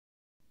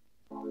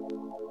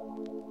Paranoid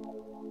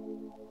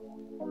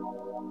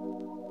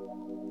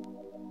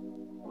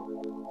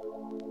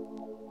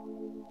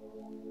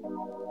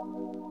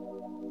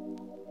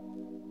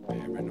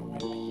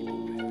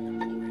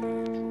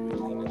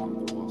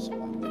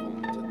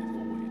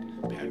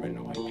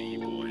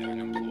B-boy,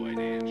 unemployed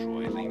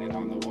android, leaning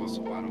on the wall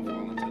so I don't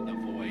fall into the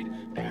void.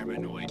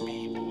 Paranoid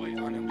B-boy,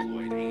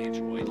 unemployed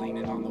android,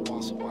 leaning on the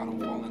wall so I don't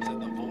fall into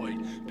the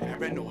void.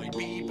 Paranoid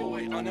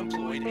B-boy,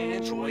 unemployed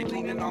android,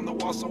 leaning on the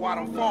wall so I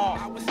don't fall.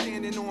 I was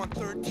standing on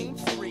 13th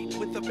Street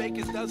with a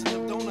baker's dozen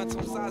of donuts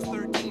on size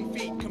 13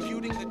 feet,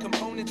 computing the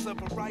components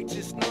of a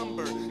righteous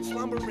number,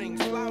 slumbering,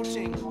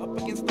 slouching up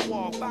against the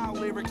wall, foul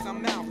lyrics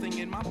I'm mouthing.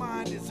 In my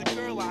mind is a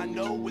girl I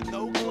know with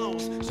no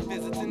clothes. She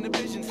visits in the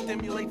vision,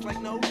 stimulates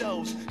like no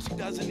dose. She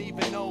doesn't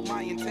even know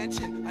my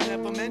intention, I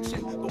never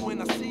mention, but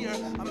when I see her,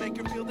 I make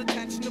her feel the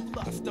tension of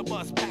lust. A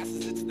bus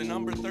passes, it's the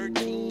number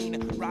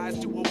 13. Rise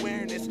to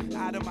awareness,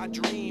 out of my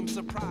dream.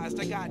 Surprised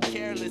I got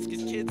careless,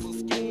 cause kids will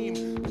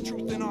scheme. The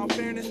truth in all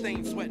fairness, they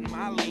ain't sweating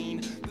my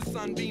lean. The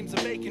sunbeams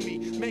are making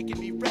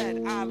me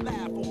red. I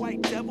laugh, a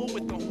white devil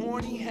with a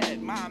horny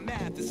head. My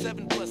math is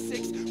 7 plus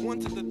 6, 1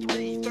 to the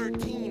 3,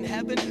 13.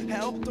 Heaven,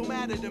 hell, don't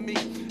matter to me.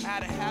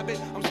 Out of habit,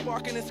 I'm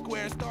sparking a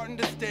square, starting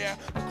to stare.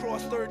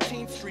 Across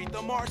 13th Street,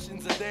 the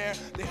Martians are there.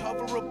 They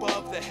hover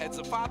above the heads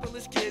of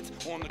fatherless kids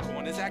on the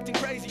corners acting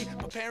crazy,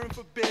 preparing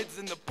for bids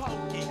in the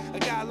pokey. A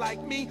guy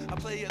like me, I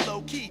play it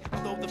low key.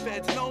 Although the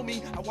feds know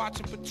me, I watch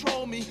them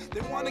patrol me.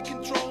 They wanna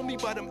control me,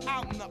 but I'm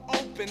out in the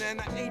open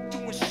and I ain't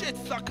doing shit,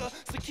 sucker.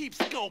 So keep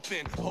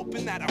scoping,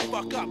 hoping that I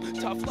fuck up.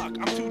 Tough luck,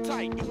 I'm too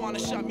tight. You wanna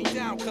shut me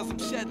down cause I'm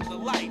shedding the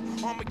light.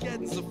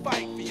 Armageddon's a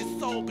fight for your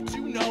soul, but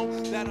you know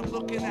that I'm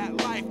looking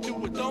at life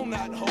through a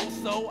donut hole.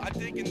 So I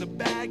dig in the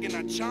bag and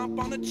I chomp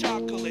on a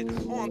chocolate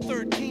on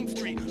 13th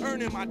Street,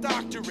 earning my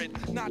doctorate.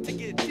 Not to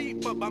get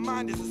deep, but my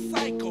mind is a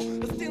cycle.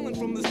 Stealing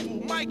from this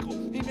fool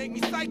Michael, he make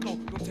me psycho.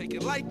 Don't take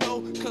it light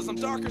though, cause I'm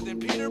darker than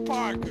Peter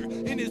Parker.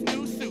 In his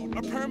new suit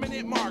are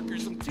permanent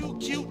markers. I'm too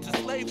cute to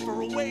slave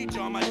for a wage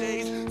on my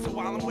days. So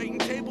while I'm waiting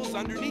tables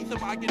underneath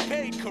him, I get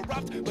paid.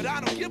 Corrupt, but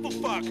I don't give a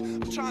fuck.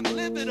 I'm trying to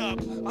live it up.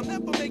 I'll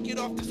never make it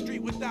off the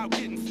street without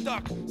getting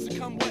stuck. So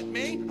come what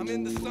may, I'm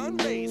in the sun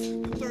rays.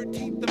 The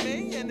 13th of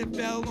May and it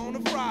fell on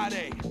a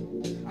Friday.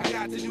 I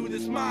got to do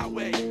this my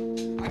way.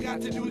 I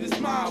got to do this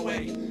my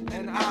way.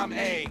 And I'm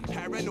a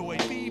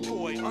paranoid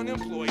B-boy,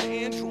 unemployed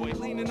android,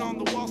 leaning on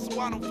the wall so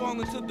I don't fall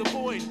into the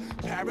void.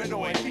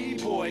 Paranoid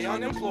B-boy,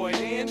 unemployed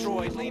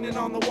android, leaning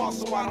on the wall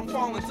so I don't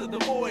fall into the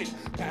void.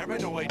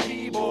 Paranoid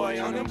B-boy,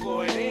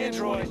 unemployed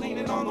android,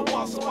 leaning on the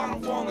wall so I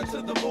don't fall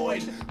into the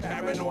void.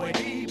 Paranoid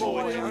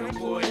B-boy,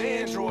 unemployed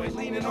android,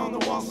 leaning on the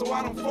wall so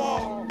I don't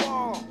fall.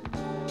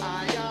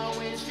 I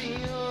always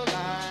feel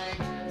like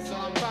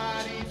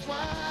somebody's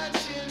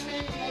watching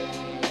me,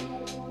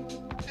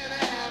 and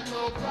I have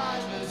no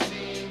pride.